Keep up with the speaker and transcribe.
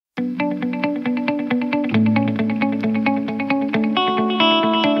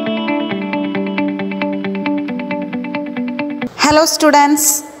Hello students,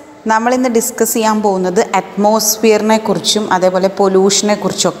 നമ്മൾ ഇന്ന് discuss ചെയ്യാൻ പോകുന്നത് അറ്റ്മോസ്ഫിയറിനെ കുറിച്ചും അതേപോലെ പൊല്യൂഷനെ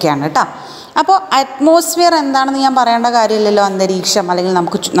കുറിച്ചൊക്കെയാണ് കേട്ടോ. അപ്പോൾ അറ്റ്മോസ്ഫിയർ എന്താണെന്ന് ഞാൻ പറയേണ്ട കാര്യമില്ലല്ലോ. അന്തരീക്ഷം അല്ലെങ്കിൽ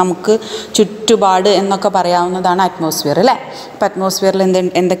നമുക്ക് ചുറ്റുപാട് എന്നൊക്കെ പറയാവുന്നതാണ് അറ്റ്മോസ്ഫിയർ അല്ലേ. അപ്പോൾ അറ്റ്മോസ്ഫിയറിൽ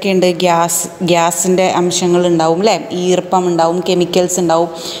എന്തൊക്കെയുണ്ട്? ഗ്യാസിൻ്റെ അംശങ്ങളുണ്ടാവും അല്ലേ, ഈർപ്പം ഉണ്ടാവും, കെമിക്കൽസ് ഉണ്ടാവും.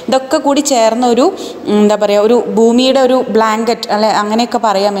 ഇതൊക്കെ കൂടി ചേർന്ന ഒരു എന്താ പറയുക, ഒരു ഭൂമിയുടെ ഒരു ബ്ലാങ്കറ്റ് അല്ലെ, അങ്ങനെയൊക്കെ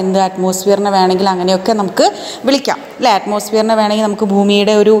പറയാം. എന്ത് അറ്റ്മോസ്ഫിയറിനെ വേണമെങ്കിൽ അങ്ങനെയൊക്കെ നമുക്ക് വിളിക്കാം അല്ലേ. അറ്റ്മോസ്ഫിയറിനെ വേണമെങ്കിൽ നമുക്ക്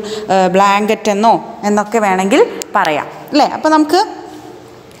ഭൂമിയുടെ ഒരു ബ്ലാങ്കറ്റ് എന്നൊക്കെ വേണമെങ്കിൽ പറയാം അല്ലേ. അപ്പോൾ നമുക്ക്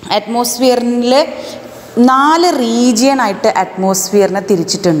അറ്റ്മോസ്ഫിയറിൽ 4 റീജിയനായിട്ട് അറ്റ്മോസ്ഫിയറിനെ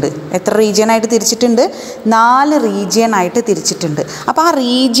തിരിച്ചിട്ടുണ്ട്. എത്ര റീജിയനായിട്ട് തിരിച്ചിട്ടുണ്ട്? 4 റീജിയനായിട്ട് തിരിച്ചിട്ടുണ്ട്. അപ്പോൾ ആ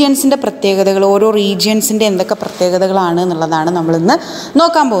റീജിയൻസിൻ്റെ പ്രത്യേകതകൾ, ഓരോ റീജിയൻസിൻ്റെ എന്തൊക്കെ പ്രത്യേകതകളാണ് എന്നുള്ളതാണ് നമ്മളിന്ന്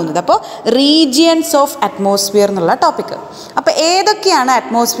നോക്കാൻ പോകുന്നത്. അപ്പോൾ റീജിയൻസ് ഓഫ് അറ്റ്മോസ്ഫിയർ എന്നുള്ള ടോപ്പിക്ക്. അപ്പോൾ ഏതൊക്കെയാണ്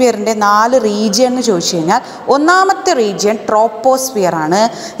അറ്റ്മോസ്ഫിയറിൻ്റെ 4 റീജിയൻ എന്ന് ചോദിച്ചു കഴിഞ്ഞാൽ, ഒന്നാമത്തെ റീജിയൻ ട്രോപ്പോസ്ഫിയർ ആണ്,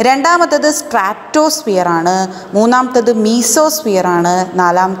 രണ്ടാമത്തേത് സ്ട്രാറ്റോസ്ഫിയർ ആണ്, മൂന്നാമത്തേത് മീസോസ്ഫിയർ ആണ്,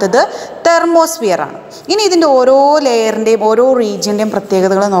 നാലാമത്തേത് തെർമോസ്ഫിയർ ആണ്. ഇനി ഇതിൻ്റെ ഓരോ ലെയറിൻ്റെയും ഓരോ റീജിയൻ്റെയും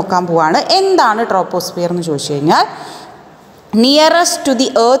പ്രത്യേകതകൾ നോക്കാൻ പോവാണ്. എന്താണ് ട്രോപ്പോസ്ഫിയർ എന്ന് ചോദിച്ചു കഴിഞ്ഞാൽ, nearest to the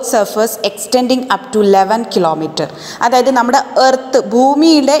earth surface extending up to 11 kilometre. അതായത് നമ്മുടെ എർത്ത്,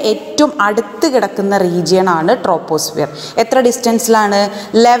 ഭൂമിയുടെ ഏറ്റവും അടുത്ത് കിടക്കുന്ന റീജിയനാണ് ട്രോപ്പോസ്ഫിയർ. എത്ര ഡിസ്റ്റൻസിലാണ്?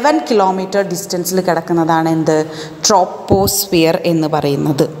 11 കിലോമീറ്റർ ഡിസ്റ്റൻസിൽ കിടക്കുന്നതാണ് എന്ത്? ട്രോപ്പോസ്ഫിയർ എന്ന്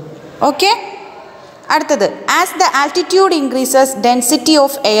പറയുന്നത്. ഓക്കെ, അടുത്തത്, as the altitude increases density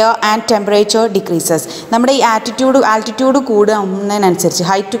of air and temperature decreases. നമ്മുടെ ഈ ആൾട്ടിറ്റ്യൂഡ് കൂടുന്നതിനനുസരിച്ച്,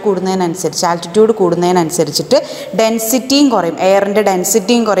 ഹൈറ്റ് കൂടുന്നതിനനുസരിച്ച്, ആൾട്ടിറ്റ്യൂഡ് കൂടുന്നതിനനുസരിച്ചിട്ട് ഡെൻസിറ്റിയും കുറയും, എയറിൻ്റെ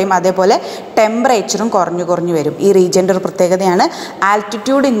ഡെൻസിറ്റിയും കുറയും, അതേപോലെ ടെമ്പറേച്ചറും കുറഞ്ഞു വരും. ഈ റീജിയൻ്റെ ഒരു പ്രത്യേകതയാണ്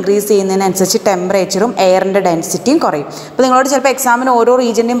ആൾട്ടിറ്റ്യൂഡ് ഇൻക്രീസ് ചെയ്യുന്നതിനനുസരിച്ച് ടെമ്പറേച്ചറും എയറിൻ്റെ ഡെൻസിറ്റിയും കുറയും. അപ്പോൾ നിങ്ങളോട് ചിലപ്പോൾ എക്സാമിന് ഓരോ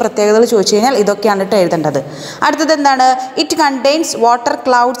റീജിയൻ്റെയും പ്രത്യേകതകൾ ചോദിച്ചു കഴിഞ്ഞാൽ ഇതൊക്കെയാണ് കേട്ടോ എഴുതേണ്ടത്. അടുത്തത് എന്താണ്? It contains water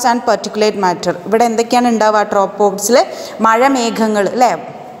clouds and particulate matter. ഇവിടെ എന്തൊക്കെയാണ് ഉണ്ടാവുക? ട്രോപ്പോസിൽ മഴമേഘങ്ങൾ അല്ലേ,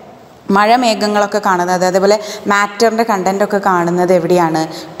 മഴമേഘങ്ങളൊക്കെ കാണുന്നത്, അതേപോലെ മാറ്ററിൻ്റെ കണ്ടൻറ്റൊക്കെ കാണുന്നത് എവിടെയാണ്?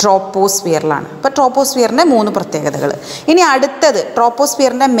 ട്രോപ്പോസ്ഫിയറിലാണ്. അപ്പോൾ ട്രോപ്പോസ്ഫിയറിൻ്റെ 3 പ്രത്യേകതകൾ. ഇനി അടുത്തത്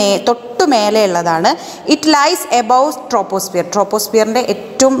ട്രോപ്പോസ്ഫിയറിൻ്റെ തൊട്ടു മേലെയുള്ളതാണ് ഇറ്റ് ലൈസ് എബവ് ട്രോപ്പോസ്ഫിയർ. ട്രോപ്പോസ്ഫിയറിൻ്റെ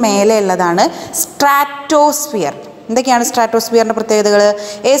ഏറ്റവും മേലെയുള്ളതാണ് സ്ട്രാറ്റോസ്ഫിയർ. എന്തൊക്കെയാണ് സ്ട്രാറ്റോസ്ഫിയറിൻ്റെ പ്രത്യേകതകൾ?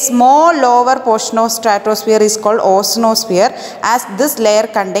 A small lower portion of stratosphere is called ഓസോണോസ്ഫിയർ as this layer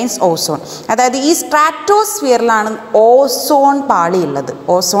contains ozone. അതായത് ഈ സ്ട്രാറ്റോസ്ഫിയറിലാണ് ഓസോൺ പാളി ഉള്ളത്.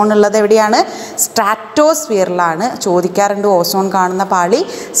 ഓസോൺ ഉള്ളത് എവിടെയാണ്? സ്ട്രാറ്റോസ്ഫിയറിലാണ്. ചോദിക്കാറുണ്ട് ഓസോൺ കാണുന്ന പാളി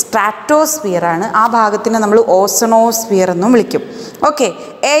സ്ട്രാറ്റോസ്ഫിയറാണ്. ആ ഭാഗത്തിന് നമ്മൾ ഓസോണോസ്ഫിയർ എന്നും വിളിക്കും. Okay,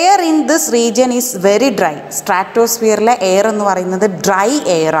 air in this region is very dry. സ്ട്രാറ്റോസ്ഫിയറിലെ air എന്ന് പറയുന്നത് ഡ്രൈ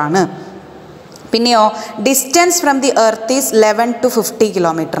എയർ ആണ്. പിന്നെയോ distance from the earth is 11 to 50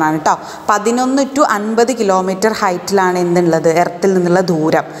 kilometre ആണ് കേട്ടോ. 11 to 50 കിലോമീറ്റർ ഹൈറ്റിലാണ് എന്തുള്ളത്? എർത്തിൽ നിന്നുള്ള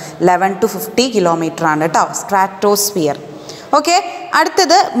ദൂരം 11 to 50 കിലോമീറ്റർ ആണ് കേട്ടോ സ്ട്രാറ്റോസ്ഫിയർ. ഓക്കെ,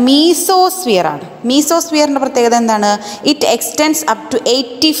 അടുത്തത് മീസോസ്ഫിയർ ആണ്. മീസോസ്ഫിയറിൻ്റെ പ്രത്യേകത എന്താണ്? It extends up to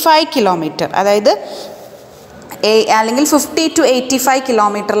 85 kilometre. അതായത് അല്ലെങ്കിൽ 50 to 85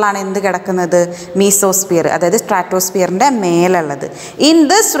 കിലോമീറ്ററിലാണ് എന്ത് കിടക്കുന്നത്? മീസോസ്ഫിയർ, അതായത് സ്ട്രാറ്റോസ്ഫിയറിൻ്റെ മേലുള്ളത്. In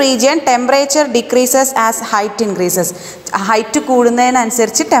this region temperature decreases as height increases. Height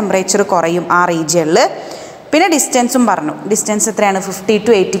കൂടുന്നതിനനുസരിച്ച് ടെമ്പറേച്ചർ കുറയും ആ റീജിയനിൽ. പിന്നെ ഡിസ്റ്റൻസും പറഞ്ഞു. ഡിസ്റ്റൻസ് എത്രയാണ്? 50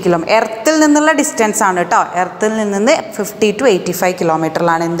 to 80 കിലോമീറ്റർ. എർത്തിൽ നിന്നുള്ള ഡിസ്റ്റൻസ് ആണ് കേട്ടോ. എർത്തിൽ നിന്ന് 50 to 85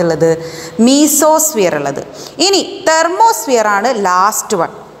 കിലോമീറ്ററിലാണ് എന്തുള്ളത്? മീസോസ്ഫിയർ ഉള്ളത്. ഇനി തെർമോസ്ഫിയർ ആണ് ലാസ്റ്റ്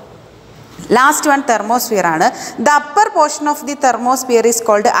വൺ. തെർമോസ്ഫിയർ ആണ്. The upper portion of the thermosphere is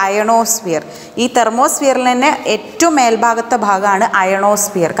called ionosphere. ഈ തെർമോസ്ഫിയറിൽ തന്നെ ഏറ്റവും മേൽഭാഗത്തെ ഭാഗമാണ്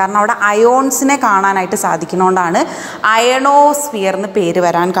അയണോസ്ഫിയർ. കാരണം അവിടെ അയോൺസിനെ കാണാനായിട്ട് സാധിക്കുന്നതുകൊണ്ടാണ് അയണോസ്ഫിയർ എന്ന് പേര്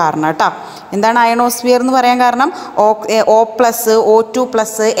വരാൻ കാരണം കേട്ടോ. എന്താണ് അയണോസ്ഫിയർ എന്ന് പറയാൻ കാരണം? O+,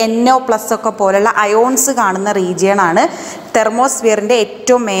 O2+, NO+ ഒക്കെ പോലുള്ള അയോൺസ് കാണുന്ന റീജിയനാണ് തെർമോസ്ഫിയറിൻ്റെ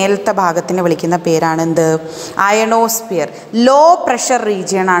ഏറ്റവും മേലത്തെ ഭാഗത്തിന് വിളിക്കുന്ന പേരാണ് എന്ത്? അയണോസ്ഫിയർ. ലോ പ്രഷർ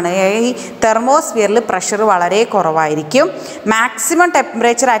റീജിയൻ ആണ്. ഈ തെർമോസ്ഫിയറിൽ പ്രഷർ വളരെ കുറവായിരിക്കും. Maximum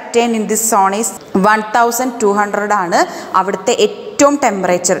temperature attained in this zone is 1200 ആണ് അവിടുത്തെ ഏറ്റവും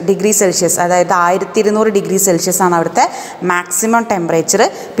ടെമ്പറേച്ചർ, ഡിഗ്രി സെൽഷ്യസ്. അതായത് 1200 ഡിഗ്രി സെൽഷ്യസ് ആണ് അവിടുത്തെ മാക്സിമം ടെമ്പറേച്ചർ.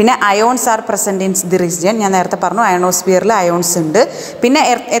 പിന്നെ ions are present in the region. ഞാൻ നേരത്തെ പറഞ്ഞു അയണോസ്ഫിയറിൽ അയോൺസ് ഉണ്ട്. പിന്നെ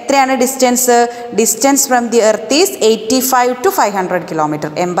എത്രയാണ് distance? Distance from the earth is 85 to 500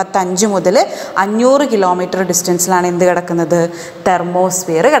 kilometre. 85 മുതൽ 500 കിലോമീറ്റർ ഡിസ്റ്റൻസിലാണ് എന്ത് കിടക്കുന്നത്?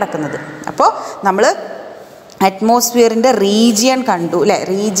 തെർമോസ്ഫിയർ കിടക്കുന്നത്. അപ്പോൾ നമ്മൾ അറ്റ്മോസ്ഫിയറിൻ്റെ റീജിയൻ കണ്ടു അല്ലേ,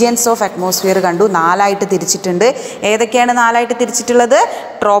 റീജിയൻസ് ഓഫ് അറ്റ്മോസ്ഫിയർ കണ്ടു. 4ആയിട്ട് തിരിച്ചിട്ടുണ്ട്. ഏതൊക്കെയാണ് 4ആയിട്ട് തിരിച്ചിട്ടുള്ളത്?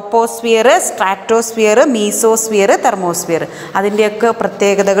 Troposphere, stratosphere, mesosphere, thermosphere. അതിൻ്റെയൊക്കെ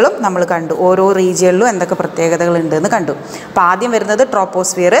പ്രത്യേകതകളും നമ്മൾ കണ്ടു. ഓരോ റീജിയനിലും എന്തൊക്കെ പ്രത്യേകതകളുണ്ട് എന്ന് കണ്ടു. അപ്പോൾ ആദ്യം വരുന്നത്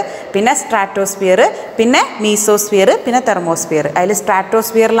ട്രോപ്പോസ്ഫിയർ, പിന്നെ സ്ട്രാറ്റോസ്ഫിയർ, പിന്നെ മീസോസ്ഫിയർ, പിന്നെ തെർമോസ്ഫിയർ. അതിൽ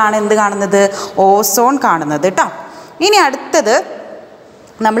സ്ട്രാറ്റോസ്ഫിയറിലാണ് എന്ത് കാണുന്നത്? ഓസോൺ കാണുന്നത് കേട്ടോ. ഇനി അടുത്തത്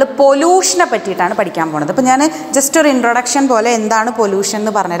നമ്മൾ പൊല്യൂഷനെ പറ്റിയിട്ടാണ് പഠിക്കാൻ പോകുന്നത്. അപ്പോൾ ഞാൻ ജസ്റ്റ് ഒരു ഇൻട്രൊഡക്ഷൻ പോലെ എന്താണ് പൊല്യൂഷൻ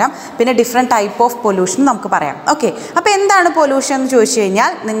എന്ന് പറഞ്ഞുതരാം, പിന്നെ ഡിഫറെൻറ്റ് ടൈപ്പ് ഓഫ് പൊല്യൂഷൻ നമുക്ക് പറയാം. ഓക്കെ, അപ്പോൾ എന്താണ് പൊല്യൂഷൻ എന്ന് ചോദിച്ചു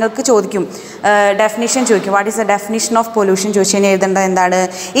കഴിഞ്ഞാൽ നിങ്ങൾക്ക് ചോദിക്കും, ഡെഫിനിഷൻ ചോദിക്കും, what is the definition of pollution ചോദിച്ചു കഴിഞ്ഞാൽ എഴുതേണ്ടത് എന്താണ്?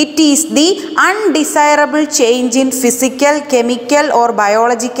 It is the undesirable change in physical, chemical or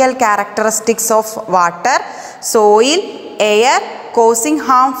biological characteristics of water, soil, air, causing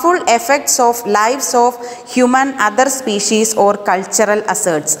harmful effects of lives of human, other species or cultural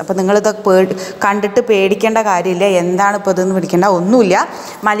asserts. അപ്പോൾ നിങ്ങളിതൊക്കെ കണ്ടിട്ട് പേടിക്കേണ്ട കാര്യമില്ല. എന്താണ് ഇപ്പോൾ ഇതെന്ന് പേടിക്കേണ്ട ഒന്നുമില്ല.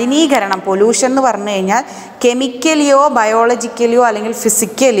 മലിനീകരണം, പൊല്യൂഷൻ എന്ന് പറഞ്ഞു കഴിഞ്ഞാൽ കെമിക്കലിയോ ബയോളജിക്കലിയോ അല്ലെങ്കിൽ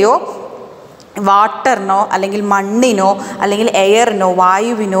ഫിസിക്കലിയോ വാട്ടറിനോ അല്ലെങ്കിൽ മണ്ണിനോ അല്ലെങ്കിൽ എയറിനോ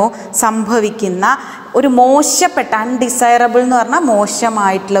വായുവിനോ സംഭവിക്കുന്ന ഒരു മോശപ്പെട്ട, അൺഡിസൈറബിൾ എന്ന് പറഞ്ഞാൽ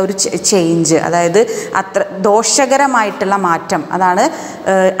മോശമായിട്ടുള്ള ഒരു ചേഞ്ച്, അതായത് അത്ര ദോഷകരമായിട്ടുള്ള മാറ്റം, അതാണ്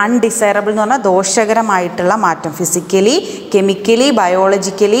അൺഡിസൈറബിൾ എന്ന് പറഞ്ഞാൽ ദോഷകരമായിട്ടുള്ള മാറ്റം. ഫിസിക്കലി, കെമിക്കലി,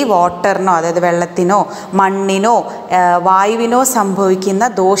 ബയോളജിക്കലി വാട്ടറിനോ അതായത് വെള്ളത്തിനോ മണ്ണിനോ വായുവിനോ സംഭവിക്കുന്ന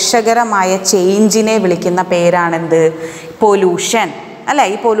ദോഷകരമായ ചേഞ്ചിനെ വിളിക്കുന്ന പേരാണെന്ത്? പൊല്യൂഷൻ അല്ലേ.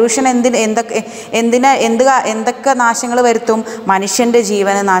 ഈ പൊല്യൂഷൻ എന്തൊക്കെ നാശങ്ങൾ വരുത്തും? മനുഷ്യൻ്റെ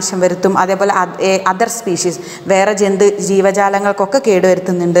ജീവന് നാശം വരുത്തും, അതേപോലെ അതർ സ്പീഷീസ് വേറെ ജീവജാലങ്ങൾക്കൊക്കെ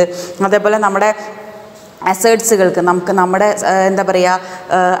കേടുവരുത്തുന്നുണ്ട്. അതേപോലെ നമ്മുടെ അസേർട്സുകൾക്ക്, നമ്മുടെ എന്താ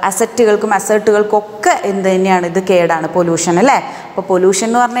പറയുക, അസറ്റുകൾക്കൊക്കെ എന്ത് തന്നെയാണ്? ഇത് കേടാണ് പൊല്യൂഷൻ അല്ലേ. അപ്പോൾ പൊല്യൂഷൻ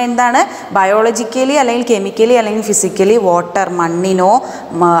എന്ന് പറഞ്ഞാൽ എന്താണ്? ബയോളജിക്കലി അല്ലെങ്കിൽ കെമിക്കലി അല്ലെങ്കിൽ ഫിസിക്കലി വാട്ടർ, മണ്ണിനോ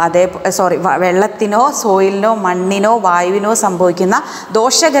വെള്ളത്തിനോ സോയിലിനോ മണ്ണിനോ വായുവിനോ സംഭവിക്കുന്ന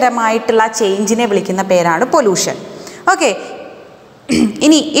ദോഷകരമായിട്ടുള്ള ചേഞ്ചിനെ വിളിക്കുന്ന പേരാണ് പൊല്യൂഷൻ. ഓക്കെ,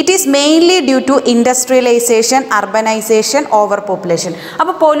 ഇനി it is mainly due to industrialisation, urbanisation, over population.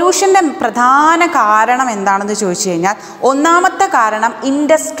 അപ്പോൾ പൊല്യൂഷൻ്റെ പ്രധാന കാരണം എന്താണെന്ന് ചോദിച്ചു കഴിഞ്ഞാൽ ഒന്നാമത്തെ കാരണം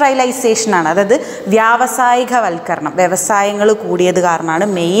ഇൻഡസ്ട്രിയലൈസേഷനാണ്, അതായത് വ്യാവസായികവൽക്കരണം, വ്യവസായങ്ങൾ കൂടിയത് കാരണമാണ്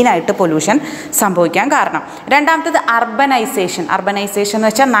മെയിനായിട്ട് പൊല്യൂഷൻ സംഭവിക്കാൻ കാരണം. രണ്ടാമത്തത് അർബനൈസേഷൻ. അർബനൈസേഷൻ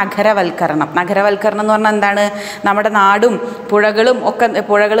എന്ന് വെച്ചാൽ നഗരവൽക്കരണം. നഗരവൽക്കരണം എന്ന് പറഞ്ഞാൽ എന്താണ്? നമ്മുടെ നാടും പുഴകളും ഒക്കെ,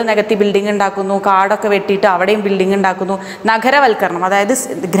 പുഴകൾ നികത്തി ബിൽഡിംഗ് ഉണ്ടാക്കുന്നു, കാടൊക്കെ വെട്ടിയിട്ട് അവിടെയും ബിൽഡിംഗ് ഉണ്ടാക്കുന്നു. നഗരവൽക്കരണം അതായത്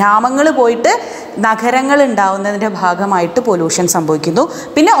ഗ്രാമങ്ങൾ പോയിട്ട് നഗരങ്ങൾ ഉണ്ടാവുന്നതിൻ്റെ ഭാഗമായിട്ട് പൊല്യൂഷൻ സംഭവിക്കുന്നു.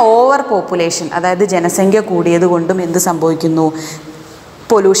 പിന്നെ ഓവർ പോപ്പുലേഷൻ, അതായത് ജനസംഖ്യ കൂടിയത് കൊണ്ടും എന്ത് സംഭവിക്കുന്നു?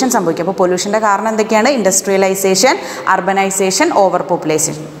 പൊല്യൂഷൻ സംഭവിക്കും. അപ്പോൾ പൊല്യൂഷൻ്റെ കാരണം എന്തൊക്കെയാണ്? ഇൻഡസ്ട്രിയലൈസേഷൻ, അർബനൈസേഷൻ, ഓവർ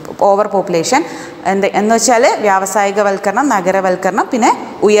പോപ്പുലേഷൻ എന്ന് വെച്ചാൽ വ്യാവസായികവൽക്കരണം, നഗരവൽക്കരണം, പിന്നെ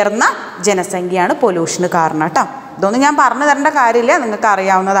ഉയർന്ന ജനസംഖ്യയാണ് പൊല്യൂഷന് കാരണം കേട്ടോ. ഇതൊന്നും ഞാൻ പറഞ്ഞു തരേണ്ട കാര്യമില്ല, നിങ്ങൾക്ക്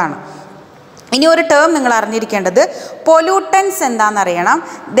അറിയാവുന്നതാണ്. ഇനി ഒരു ടേം നിങ്ങൾ അറിഞ്ഞിരിക്കേണ്ടത് pollutants എന്താണെന്നറിയണം.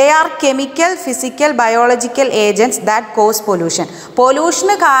 They are chemical, physical, biological agents that cos pollution.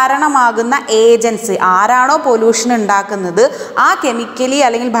 പൊല്യൂഷന് കാരണമാകുന്ന ഏജൻസ് ആരാണോ പൊല്യൂഷൻ ഉണ്ടാക്കുന്നത്, ആ കെമിക്കലി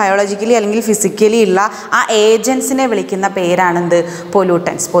അല്ലെങ്കിൽ ബയോളജിക്കലി അല്ലെങ്കിൽ ഫിസിക്കലി ഉള്ള ആ ഏജൻസിനെ വിളിക്കുന്ന പേരാണെന്ത്?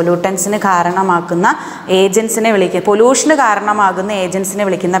 പൊല്യൂട്ടൻസ്. പൊല്യൂട്ടൻസിന് കാരണമാക്കുന്ന ഏജൻസിനെ പൊല്യൂഷന് കാരണമാകുന്ന ഏജൻസിനെ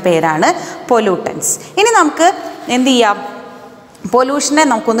വിളിക്കുന്ന പേരാണ് പൊല്യൂട്ടൻസ്. ഇനി നമുക്ക് എന്ത് ചെയ്യാം? പൊല്യൂഷനെ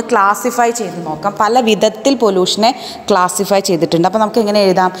നമുക്കൊന്ന് ക്ലാസിഫൈ ചെയ്ത് നോക്കാം. പല വിധത്തിൽ പൊല്യൂഷനെ ക്ലാസിഫൈ ചെയ്തിട്ടുണ്ട്. അപ്പോൾ നമുക്ക് എങ്ങനെ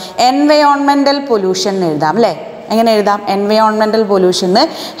എഴുതാം? എൻവയോൺമെൻറ്റൽ പൊല്യൂഷൻ എഴുതാം അല്ലേ. എങ്ങനെ എഴുതാം? എൻവയോൺമെൻറ്റൽ പൊല്യൂഷന്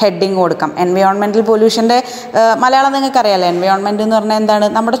ഹെഡിങ് കൊടുക്കാം. എൻവയോൺമെൻറ്റൽ പൊല്യൂഷൻ്റെ മലയാളം നിങ്ങൾക്ക് അറിയാമല്ലോ. എൻവയോൺമെൻറ്റ് എന്ന് പറഞ്ഞാൽ എന്താണ്?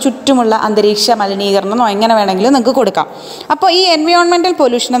 നമ്മുടെ ചുറ്റുമുള്ള അന്തരീക്ഷ മലിനീകരണം, എങ്ങനെ വേണമെങ്കിലും നിങ്ങൾക്ക് കൊടുക്കാം. അപ്പോൾ ഈ എൻവയോൺമെൻറ്റൽ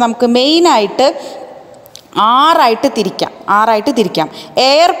പൊല്യൂഷനെ നമുക്ക് മെയിനായിട്ട് ആറായിട്ട് തിരിക്കാം.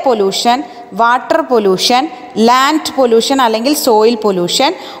 Air pollution, water pollution, land pollution അല്ലെങ്കിൽ soil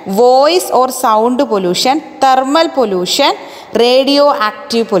pollution, voice or sound pollution, thermal pollution, radio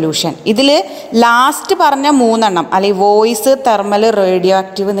active pollution. ഇതിൽ ലാസ്റ്റ് പറഞ്ഞ 3 അല്ലെങ്കിൽ വോയിസ്, തെർമൽ, റേഡിയോ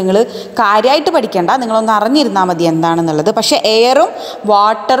ആക്റ്റീവ് നിങ്ങൾ കാര്യമായിട്ട് പഠിക്കേണ്ട, നിങ്ങളൊന്ന് അറിഞ്ഞിരുന്നാൽ മതി എന്താണെന്നുള്ളത്. പക്ഷേ എയറും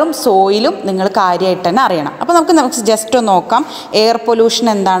വാട്ടറും സോയിലും നിങ്ങൾ കാര്യമായിട്ട് തന്നെ അറിയണം. അപ്പോൾ നമുക്ക് ജസ്റ്റ് ഒന്ന് നോക്കാം എയർ പൊല്യൂഷൻ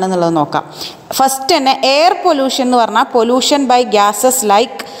എന്താണെന്നുള്ളത് നോക്കാം. ഫസ്റ്റ് തന്നെ എയർ പൊല്യൂഷൻ എന്ന് പറഞ്ഞാൽ pollution by gases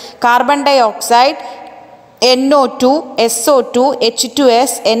like carbon dye oxide, NO2, SO2,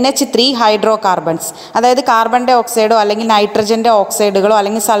 H2S, NH3 hydro carbons. അതായത് കാർബൺ ഡൈ ഓക്സൈഡോ അല്ലെങ്കിൽ നൈട്രജൻ്റെ ഓക്സൈഡുകളോ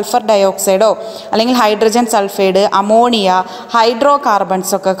അല്ലെങ്കിൽ സൾഫർ ഡൈ ഓക്സൈഡോ അല്ലെങ്കിൽ hydrogen sulphide, ammonia, hydro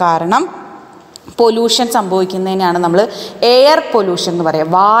carbons ഒക്കെ കാരണം പൊല്യൂഷൻ സംഭവിക്കുന്നതിനാണ് നമ്മൾ എയർ പൊല്യൂഷൻ എന്ന്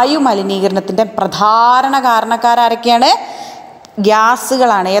പറയുക. വായു മലിനീകരണത്തിൻ്റെ പ്രധാന കാരണക്കാരൊക്കെയാണ്?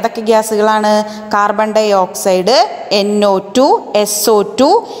 ഗ്യാസുകളാണ്. ഏതൊക്കെ ഗ്യാസുകളാണ്? Carbon dye oxide, NO2, SO2,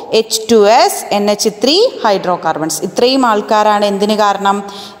 H2S, NH3, hydro carbons. ഇത്രയും ആൾക്കാരാണ് എന്തിന് കാരണം?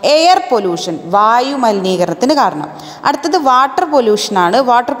 എയർ പൊല്യൂഷൻ, വായു മലിനീകരണത്തിന് കാരണം. അടുത്തത് വാട്ടർ പൊല്യൂഷനാണ്.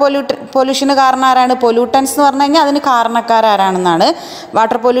 വാട്ടർ പൊല്യൂഷന് കാരണം ആരാണ്? പൊല്യൂട്ടൻസ് എന്ന് പറഞ്ഞു കഴിഞ്ഞാൽ അതിന് കാരണക്കാരാരാണെന്നാണ്.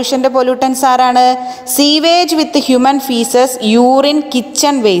 വാട്ടർ പൊല്യൂഷൻ്റെ പൊല്യൂട്ടൻസ് ആരാണ്? Sewage with human ഫീസസ്, urine,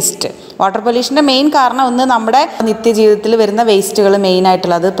 kitchen waste. Water പൊല്യൂഷൻ്റെ main കാരണം ഒന്ന് നമ്മുടെ നിത്യജീവിതത്തിൽ വരുന്ന വേസ്റ്റുകൾ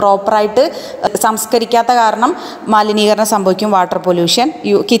മെയിനായിട്ടുള്ളത് പ്രോപ്പറായിട്ട് സംസ്കരിക്കാത്ത കാരണം മലിനീകരണം സംഭവിക്കും. വാട്ടർ പൊല്യൂഷൻ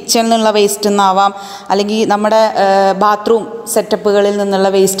കിച്ചണിൽ നിന്നുള്ള വേസ്റ്റ് നിന്നാവാം, അല്ലെങ്കിൽ നമ്മുടെ ബാത്റൂം സെറ്റപ്പുകളിൽ നിന്നുള്ള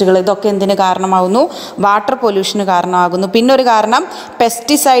വേസ്റ്റുകൾ, ഇതൊക്കെ എന്തിന് കാരണമാകുന്നു? വാട്ടർ പൊല്യൂഷന് കാരണമാകുന്നു. പിന്നെ ഒരു കാരണം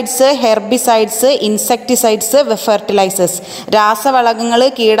പെസ്റ്റിസൈഡ്സ്, ഹെർബിസൈഡ്സ്, ഇൻസെക്ടിസൈഡ്സ്, ഫെർട്ടിലൈസേഴ്സ്, രാസവളങ്ങൾ,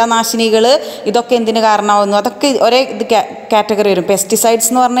 കീടനാശിനികൾ, ഇതൊക്കെ എന്തിന് കാരണമാകുന്നു? അതൊക്കെ ഒരേ ഇത് കാറ്റഗറി വരും. പെസ്റ്റിസൈഡ്സ്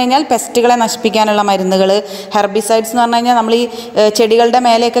എന്ന് പറഞ്ഞു കഴിഞ്ഞാൽ പെസ്റ്റുകളെ നശിപ്പിക്കാനുള്ള മരുന്നുകൾ, ഹെർബിസൈഡ്സ് എന്ന് പറഞ്ഞു കഴിഞ്ഞാൽ നമ്മൾ ഈ ചെടികളുടെ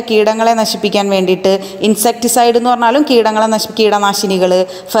മേലെയൊക്കെ കീടങ്ങളെ നശിപ്പിക്കാൻ വേണ്ടിയിട്ട്, ഇൻസെക്ടിസൈഡ് എന്ന് പറഞ്ഞാലും കീടനാശിനികൾ,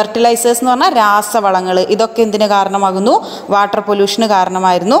 ഫെർട്ടിലൈസേഴ്സ് എന്ന് പറഞ്ഞാൽ രാസവളങ്ങൾ, ഇതൊക്കെ എന്തിന് കാരണമാകുന്നു? വാട്ടർ പൊല്യൂഷന്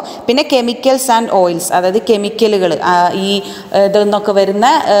കാരണമായിരുന്നു. പിന്നെ കെമിക്കൽസ് ആൻഡ് ഓയിൽസ്, അതായത് കെമിക്കലുകൾ, ഈ ഇതെന്നൊക്കെ വരുന്ന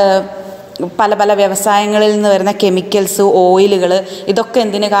പല പല വ്യവസായങ്ങളിൽ നിന്ന് വരുന്ന കെമിക്കൽസ്, ഓയിലുകൾ, ഇതൊക്കെ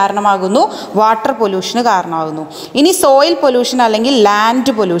എന്തിന് കാരണമാകുന്നു? വാട്ടർ പൊല്യൂഷന് കാരണമാകുന്നു. ഇനി സോയിൽ പൊല്യൂഷൻ അല്ലെങ്കിൽ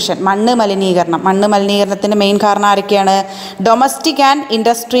ലാൻഡ് പൊല്യൂഷൻ, മണ്ണ് മലിനീകരണം. മണ്ണ് മലിനീകരണത്തിൻ്റെ മെയിൻ കാരണം ആരൊക്കെയാണ്? ഡൊമസ്റ്റിക് ആൻഡ്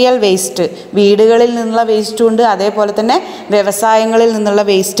ഇൻഡസ്ട്രിയൽ വേസ്റ്റ്, വീടുകളിൽ നിന്നുള്ള വേസ്റ്റും ഉണ്ട്, അതേപോലെ തന്നെ വ്യവസായങ്ങളിൽ നിന്നുള്ള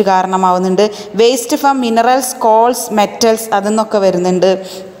waste കാരണമാവുന്നുണ്ട്. Waste from minerals, calls, metals, അതെന്നൊക്കെ വരുന്നുണ്ട്.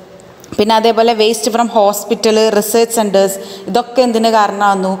 പിന്നെ അതേപോലെ waste from hospital, research centres, ഇതൊക്കെ എന്തിന്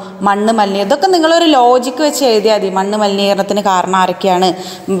കാരണമാകുന്നു? മണ്ണ് മലിനീകരണം. ഇതൊക്കെ നിങ്ങളൊരു ലോജിക്ക് വെച്ച് എഴുതിയാൽ മതി. മണ്ണ് മലിനീകരണത്തിന് കാരണം ആരൊക്കെയാണ്?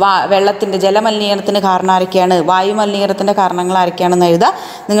 വെള്ളത്തിൻ്റെ ജലമലിനീകരണത്തിന് കാരണം ആരൊക്കെയാണ്? വായു മലിനീകരണത്തിൻ്റെ കാരണങ്ങൾ ആരൊക്കെയാണെന്ന് എഴുതുക.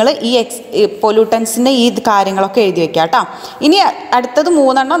 നിങ്ങൾ ഈ പൊല്യൂട്ടൻസിൻ്റെ ഈ കാര്യങ്ങളൊക്കെ എഴുതി വെക്കുക കേട്ടോ. ഇനി അടുത്തത്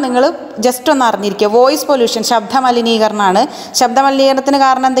 3 നിങ്ങൾ ജസ്റ്റ് ഒന്ന് അറിഞ്ഞിരിക്കുക. വോയിസ് പൊല്യൂഷൻ, ശബ്ദ മലിനീകരണമാണ്. ശബ്ദ മലിനീകരണത്തിന്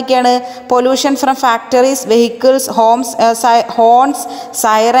കാരണം എന്തൊക്കെയാണ്? Pollution from factories, vehicles, horns,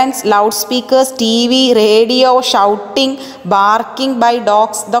 sirens, loud speakers, TV, radio, shouting, barking by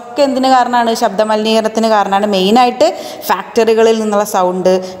dogs, ഇതൊക്കെ എന്തിന് കാരണമാണ്? ശബ്ദ മലിനീകരണത്തിന് കാരണമാണ്. മെയിനായിട്ട് ഫാക്ടറികളിൽ നിന്നുള്ള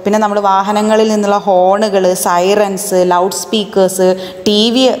സൗണ്ട്, പിന്നെ നമ്മൾ വാഹനങ്ങളിൽ നിന്നുള്ള ഹോണുകൾ, സൈറൻസ്, ലൗഡ് സ്പീക്കേഴ്സ്,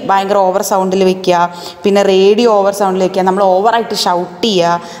 TV ഭയങ്കര ഓവർ സൗണ്ടിൽ വെക്കുക, പിന്നെ റേഡിയോ ഓവർ സൗണ്ടിൽ വെക്കുക, നമ്മൾ ഓവറായിട്ട് ഷൗട്ട്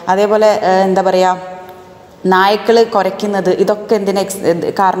ചെയ്യുക, അതേപോലെ എന്താ പറയുക, നായ്ക്കൾ കുരയ്ക്കുന്നത്, ഇതൊക്കെ എന്തിന്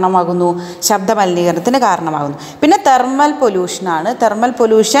കാരണമാകുന്നു? ശബ്ദ മലിനീകരണത്തിന് കാരണമാകുന്നു. പിന്നെ തെർമൽ പൊല്യൂഷനാണ്. തെർമൽ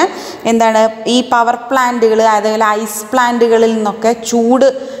പൊല്യൂഷൻ എന്താണ്? ഈ പവർ പ്ലാന്റുകൾ, അതേപോലെ ഐസ് പ്ലാന്റുകളിൽ നിന്നൊക്കെ ചൂട്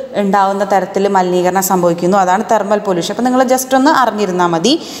ഉണ്ടാവുന്ന തരത്തിൽ മലിനീകരണം സംഭവിക്കുന്നു. അതാണ് തെർമൽ പൊല്യൂഷൻ. അപ്പോൾ നിങ്ങൾ ജസ്റ്റ് ഒന്ന് അറിഞ്ഞിരുന്നാൽ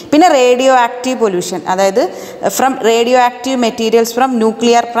മതി. പിന്നെ റേഡിയോ ആക്റ്റീവ് പൊല്യൂഷൻ, അതായത് from radio active materials from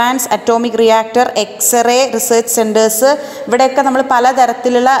nuclear plants, atomic reactor, x-ray research centres, ഇവിടെയൊക്കെ നമ്മൾ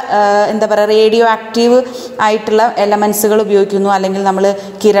പലതരത്തിലുള്ള എന്താ പറയുക റേഡിയോ ആക്റ്റീവ് ആയിട്ടുള്ള എലമെൻസുകൾ ഉപയോഗിക്കുന്നു, അല്ലെങ്കിൽ നമ്മൾ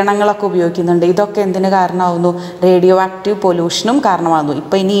കിരണങ്ങളൊക്കെ ഉപയോഗിക്കുന്നുണ്ട്. ഇതൊക്കെ എന്തിന് കാരണമാകുന്നു? റേഡിയോ ആക്റ്റീവ് പൊല്യൂഷനും കാരണമാകുന്നു.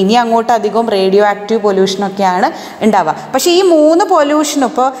 ഇപ്പോൾ ഇനി അങ്ങോട്ട് അധികം റേഡിയോ ആക്റ്റീവ് പൊല്യൂഷനൊക്കെയാണ് ഉണ്ടാവുക. പക്ഷേ ഈ 3 പൊല്യൂഷനും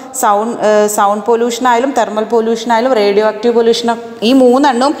ഇപ്പോൾ സൗണ്ട് പൊല്യൂഷനായാലും തെർമൽ പൊല്യൂഷനായാലും റേഡിയോ ആക്റ്റീവ് പൊല്യൂഷനും, ഈ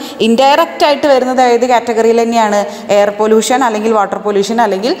 3 ഇൻഡയറക്റ്റ് ആയിട്ട് വരുന്നത് ഏത് കാറ്റഗറിയിൽ തന്നെയാണ്? എയർ പൊല്യൂഷൻ, അല്ലെങ്കിൽ വാട്ടർ പൊല്യൂഷൻ,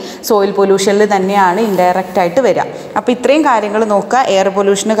 അല്ലെങ്കിൽ സോയിൽ പൊല്യൂഷനിൽ തന്നെയാണ് ഇൻഡയറക്റ്റ് ആയിട്ട് വരിക. അപ്പോൾ ഇത്രയും കാര്യങ്ങൾ നോക്കുക. എയർ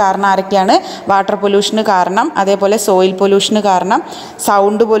പൊല്യൂഷന് കാരണം ആരൊക്കെയാണ്? വാട്ടർ പൊല്യൂഷന് കാരണം, അതേപോലെ സോയിൽ പൊല്യൂഷന് കാരണം,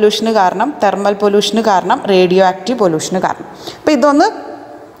 സൗണ്ട് പൊല്യൂഷന് കാരണം, തെർമൽ പൊല്യൂഷന് കാരണം, റേഡിയോ ആക്റ്റീവ് പൊല്യൂഷന് കാരണം. അപ്പോൾ ഇതൊന്ന്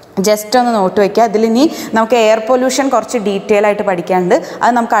ജസ്റ്റ് ഒന്ന് നോട്ട് വയ്ക്കുക. ഇതിലിനി നമുക്ക് എയർ പൊല്യൂഷൻ കുറച്ച് ഡീറ്റെയിൽ ആയിട്ട് പഠിക്കാനുണ്ട്.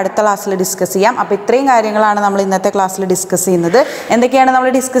 അത് നമുക്ക് അടുത്ത ക്ലാസ്സിൽ ഡിസ്കസ് ചെയ്യാം. അപ്പോൾ ഇത്രയും കാര്യങ്ങളാണ് നമ്മൾ ഇന്നത്തെ ക്ലാസ്സിൽ ഡിസ്കസ് ചെയ്യുന്നത്. എന്തൊക്കെയാണ് നമ്മൾ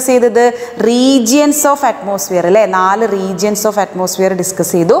ഡിസ്കസ് ചെയ്തത്? റീജിയൻസ് ഓഫ് അറ്റ്മോസ്ഫിയർ, അല്ലേ? 4 റീജിയൻസ് ഓഫ് അറ്റ്മോസ്ഫിയർ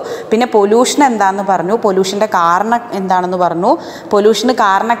ഡിസ്കസ് ചെയ്തു. പിന്നെ പൊല്യൂഷൻ എന്താണെന്ന് പറഞ്ഞു, പൊല്യൂഷൻ്റെ കാരണം എന്താണെന്ന് പറഞ്ഞു, പൊല്യൂഷന്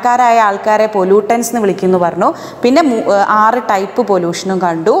കാരണക്കാരായ ആൾക്കാരെ പൊല്യൂട്ടൻസ് എന്ന് വിളിക്കുന്നു പറഞ്ഞു. പിന്നെ 6 ടൈപ്പ് പൊല്യൂഷനും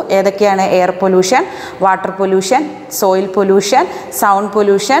കണ്ടു. ഏതൊക്കെയാണ്? Air pollution, water pollution, soil pollution, sound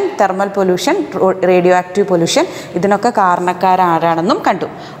pollution, thermal pollution, radio active pollution, ഇതിനൊക്കെ കാരണക്കാരാരാണെന്നും കണ്ടു.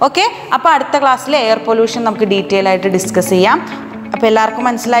 ഓക്കെ, അപ്പോൾ അടുത്ത ക്ലാസ്സിൽ എയർ പൊല്യൂഷൻ നമുക്ക് ഡീറ്റെയിൽ ആയിട്ട് ഡിസ്കസ് ചെയ്യാം. അപ്പോൾ എല്ലാവർക്കും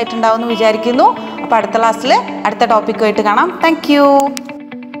മനസ്സിലായിട്ടുണ്ടാവും എന്ന് വിചാരിക്കുന്നു. അപ്പോൾ അടുത്ത ക്ലാസ്സിൽ അടുത്ത ടോപ്പിക്കുമായിട്ട് കാണാം. താങ്ക്